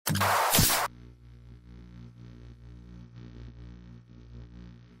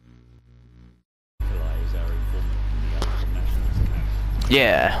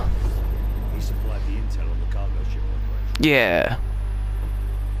Yeah. He supplied the intel on the cargo ship operation. Yeah.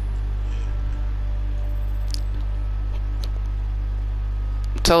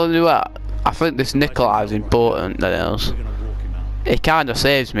 Telling you what, I think this Nikolai is important than else. We're gonna walk him out. It kind of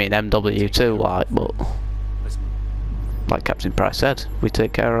saves me in MW2, like, but Let's move. like Captain Price said, we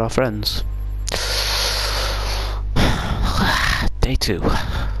take care of our friends. Day 2.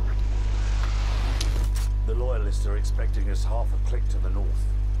 The loyalists are expecting us half a click to the north.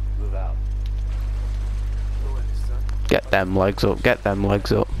 Move out. Get them legs up, get them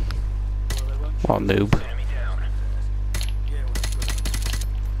legs up. What a noob.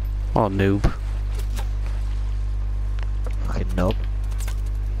 What a noob. Fucking noob.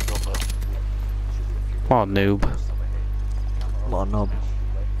 What a noob. What a noob.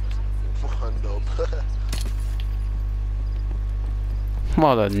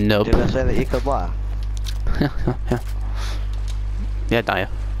 What a noob. Did I say that you could laugh? Yeah, Daya.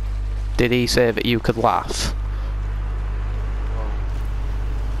 Did he say that you could laugh?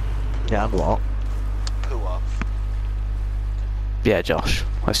 Yeah, and what? Poo off. Yeah, Josh.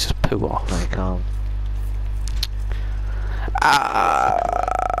 Let's just poo off. No, you can't.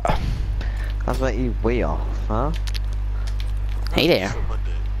 That's what you wee off, huh? Hey there.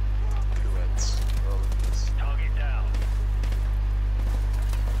 Monday. Poo heads. All of this. Target down.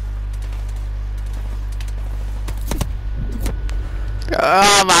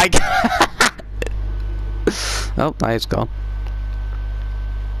 Oh my god! Oh, now it's gone.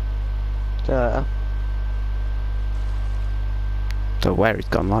 So where he's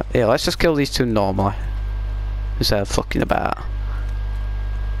gone, like, yeah, let's just kill these two normally. Instead of fucking about.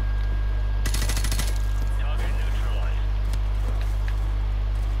 Target neutralized.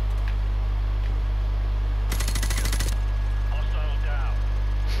 Hostile down.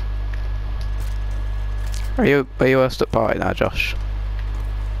 Are you worst at party now, Josh?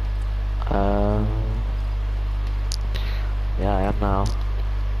 Yeah, I am now.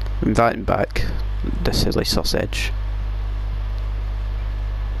 Invite him back. The silly sausage.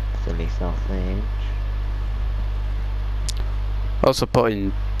 Silly sausage. Also put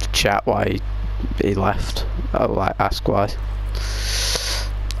in chat why he left. I'll like ask why.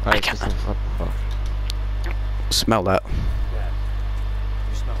 I Right, can't what the fuck? smell that. Yeah.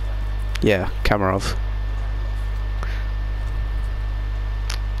 You smell that? Yeah, camera off.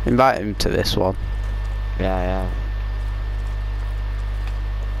 Invite him to this one. Yeah.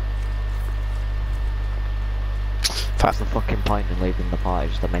 What's the fucking point in leaving the party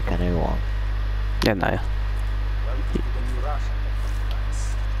just to make a new one? Yeah, no. Welcome to the new Russia.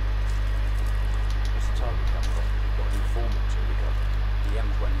 Thanks. What's the target come from? We've got an informant to recover. The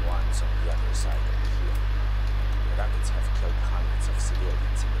M21's on the other side of the hill. The rockets have killed hundreds of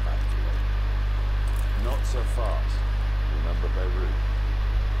civilians in the battlefield. Not so fast. Remember Beirut?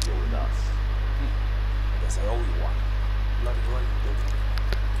 You're with us. I guess I owe you one. Bloody right you do.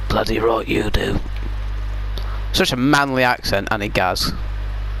 Bloody right you do. Such a manly accent, and he Gaz.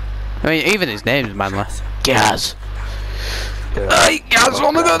 I mean, even his name's manly. Gaz. Hey, Gaz,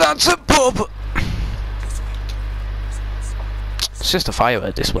 wanna go down to the pub? It's just a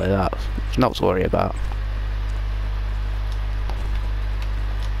firework display, that. Not to worry about.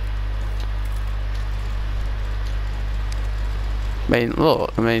 I mean,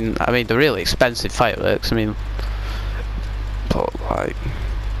 look, I mean, they're really expensive fireworks, I mean, but like...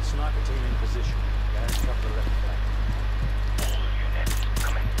 Sniper team in position. Gas up the left flank. All units,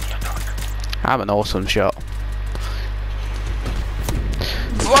 commence the attack. I'm an awesome shot.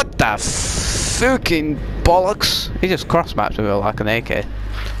 What the fucking bollocks? He just cross-matched me like an AK.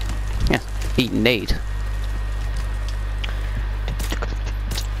 Yeah, eat need.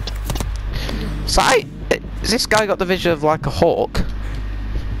 So has this guy got the vision of like a hawk?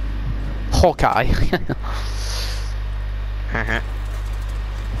 Hawkeye. So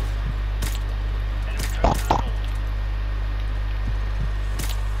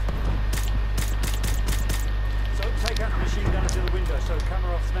take out the machine gun to the window so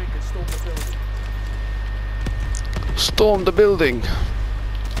Kamarov's men can storm the building. Storm the building.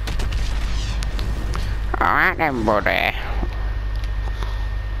 Alright then, buddy.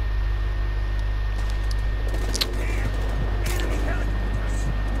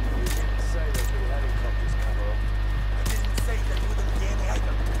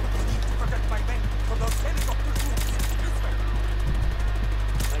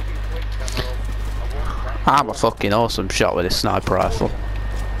 I'm a fucking awesome shot with this sniper rifle.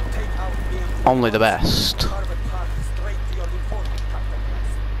 Only the best.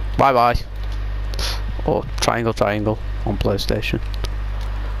 Bye bye. Or triangle on PlayStation.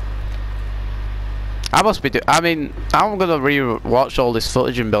 I must be I mean, I'm gonna re-watch all this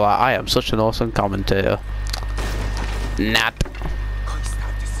footage and be like, I am such an awesome commentator. Nah.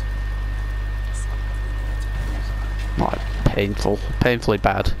 Like, painfully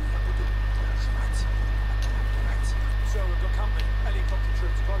bad. So we've got company. Helicopter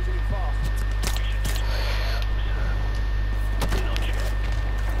troops closing in fast.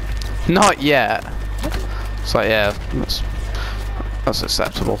 Not yet. It's like, yeah, that's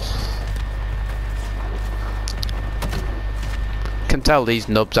acceptable. Can tell these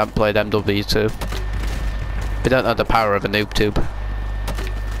nubs haven't played MW2. They don't know the power of a noob tube.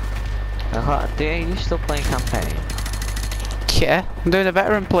 Do you still playing campaign? Yeah, I'm doing a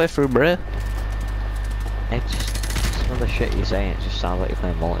veteran playthrough, bruh. It's just some of the shit you're saying. It just sounds like you're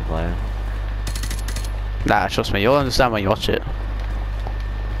playing multiplayer. Nah, trust me, you'll understand when you watch it.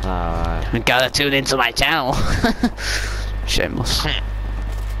 Alright. You gotta tune into my channel. Shameless.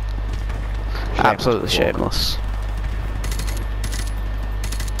 Absolutely shameless.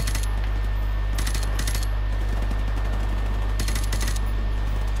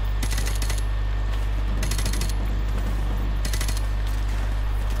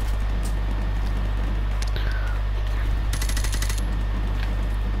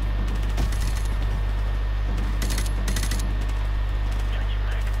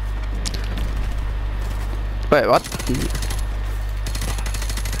 Wait, what? Captain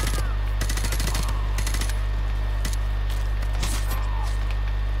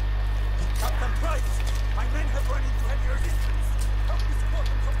Price, my men have run into heavy resistance. Help me support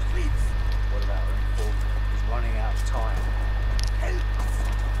them from the fleets. What about our informant? He's running out of time. Help us.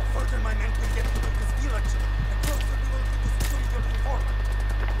 The further my men can get to this village, the closer we will be to security of the informant.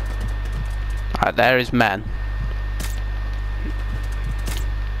 Alright, there is men.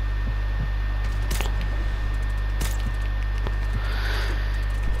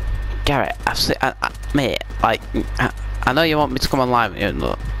 Garrett, mate, like, I know you want me to come online with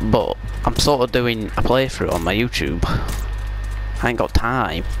you, but I'm sort of doing a playthrough on my YouTube. I ain't got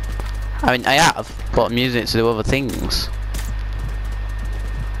time. I mean, I have, but I'm using it to do other things.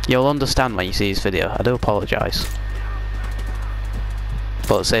 You'll understand when you see this video. I do apologise.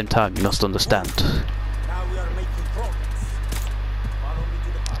 But at the same time, you must understand. Now we are making progress. Follow me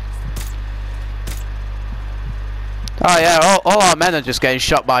to the palace. Oh yeah, all our men are just getting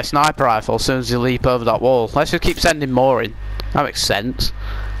shot by sniper rifle as soon as you leap over that wall. Let's just keep sending more in. That makes sense.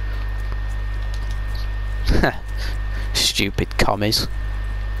 Stupid commies.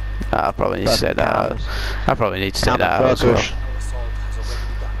 I probably need to say that out. I probably need to say that out as well. Our assault has already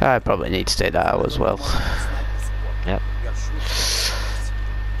begun. I probably need to say that out as well. Yep. We are shooting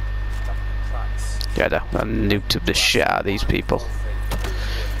Captain Price. Yeah, I nuked the shit out of these people.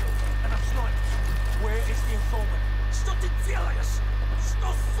 And I'm sniped. Where is the informant? Что ты делаешь?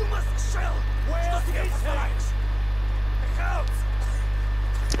 Что с ума сошел? Что тебе позволяешь? The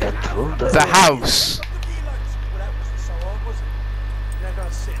house! The house! The village! Well, that wasn't so hard, was it? Now go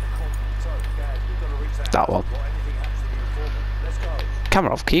and sit in the corner. So, guys, we've got to reach That one. Before anything happens to the informant. Let's go.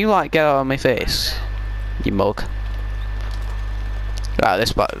 Kamarov, can you like get out of my face? You mug. Right,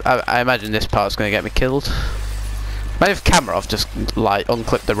 this part, I imagine this part's gonna get me killed. Maybe if Kamarov just like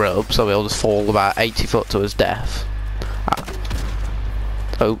unclip the rope so he'll just fall about 80 foot to his death.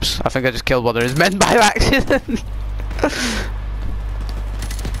 Oops, I think I just killed one of his men by accident.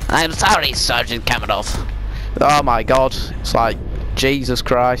 I'm sorry, Sergeant Kamarov. Oh my god, it's like, Jesus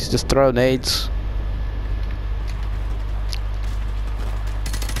Christ, just throw nades.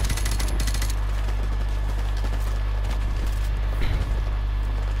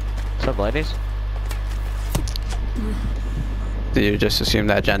 What's up, ladies? Did you just assume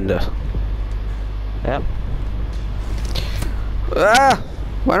their gender? Yep. Ah!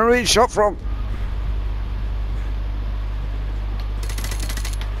 Where are we shot from?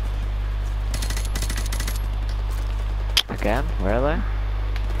 Again? Where are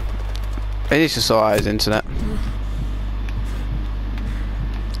He needs to sort out his internet.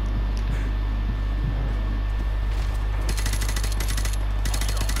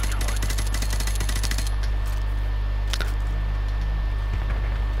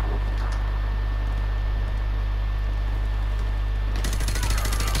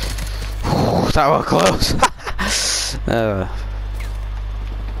 That was close.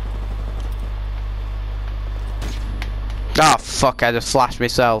 Oh fuck, I just flashed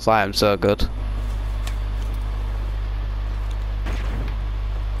myself. I am so good.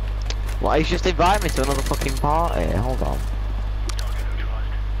 Well, he's just invited me to another fucking party. Hold on.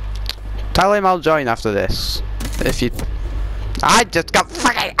 Tell him I'll join after this. If you... I just got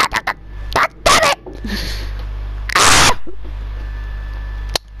fucking... God damn it! Ah!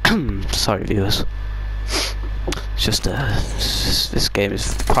 Sorry, viewers. It's just this game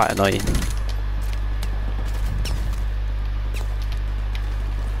is quite annoying.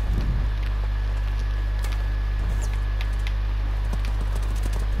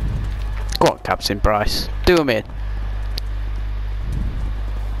 Go on, Captain Bryce, do him in.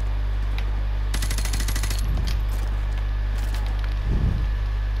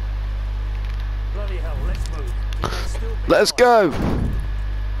 Bloody hell, let's move. We can still be Let's fine. go.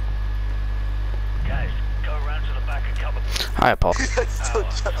 Guys, go around to the back and cover. Hiya, Paul. I still So,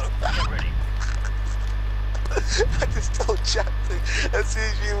 chatting. get ready. I just still chatting. As soon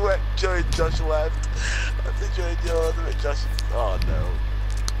as you went, joined, Josh left. I said, join your other bit, Josh. Oh no.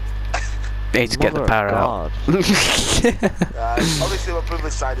 Need to get the Mother of power out. God. Obviously, my brother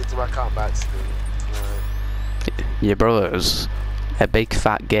decided to. I can't back still. Your brother's a big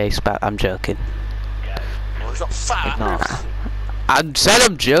fat gay spat. I'm joking. Well, he's not fat. It's not. I said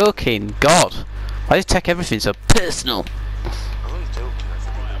I'm joking. God, why do you take everything so personal? I'm only joking. I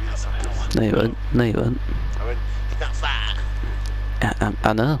said he really something. No, you won't. No, you won't. I mean, he's not fat.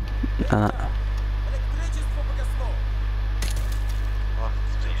 I know. Oh, it's just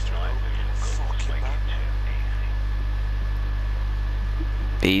fucking man.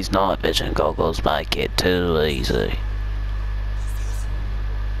 These night vision goggles make it too easy.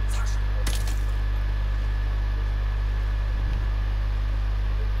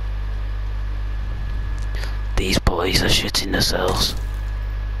 These boys are shitting themselves.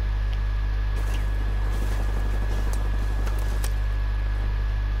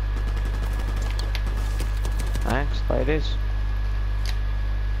 Thanks, ladies.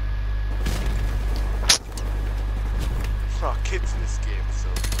 There are kids in this game, so.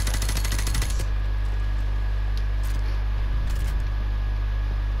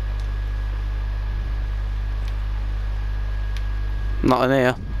 Not in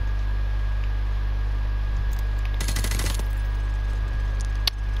here.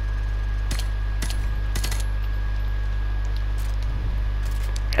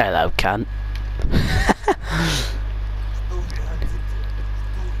 Hello, cunt.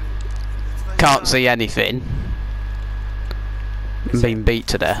 Can't see anything. Been beat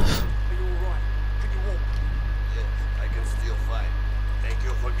to death. Are you alright? Can you walk? Yes, I can still fight. Thank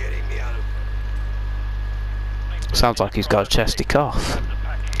you for getting me out of. Sounds like he's got a chesty cough.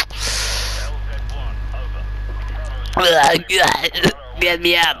 LZ1, over. Get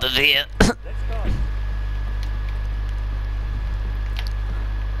me out of here. Let's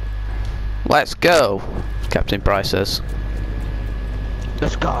go. Let's go, Captain Bryce says.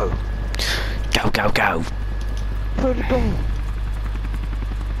 Let's go. Go, go, go. Through the door.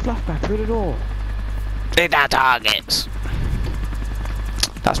 Flashback through the door. Hit our targets.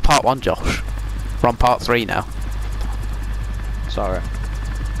 That's part 1, Josh. We're on part 3 now. Sorry.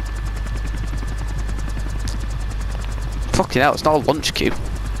 Fucking hell, it's not a lunch queue.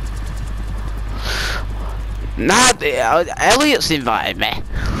 Nah, Elliot's invited me.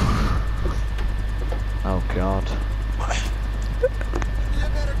 Oh God.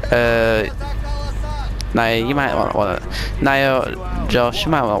 No, you might not want to. No, Josh,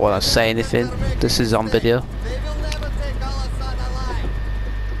 you might not want to say anything. This is on video.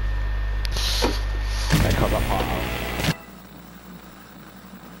 They cut that part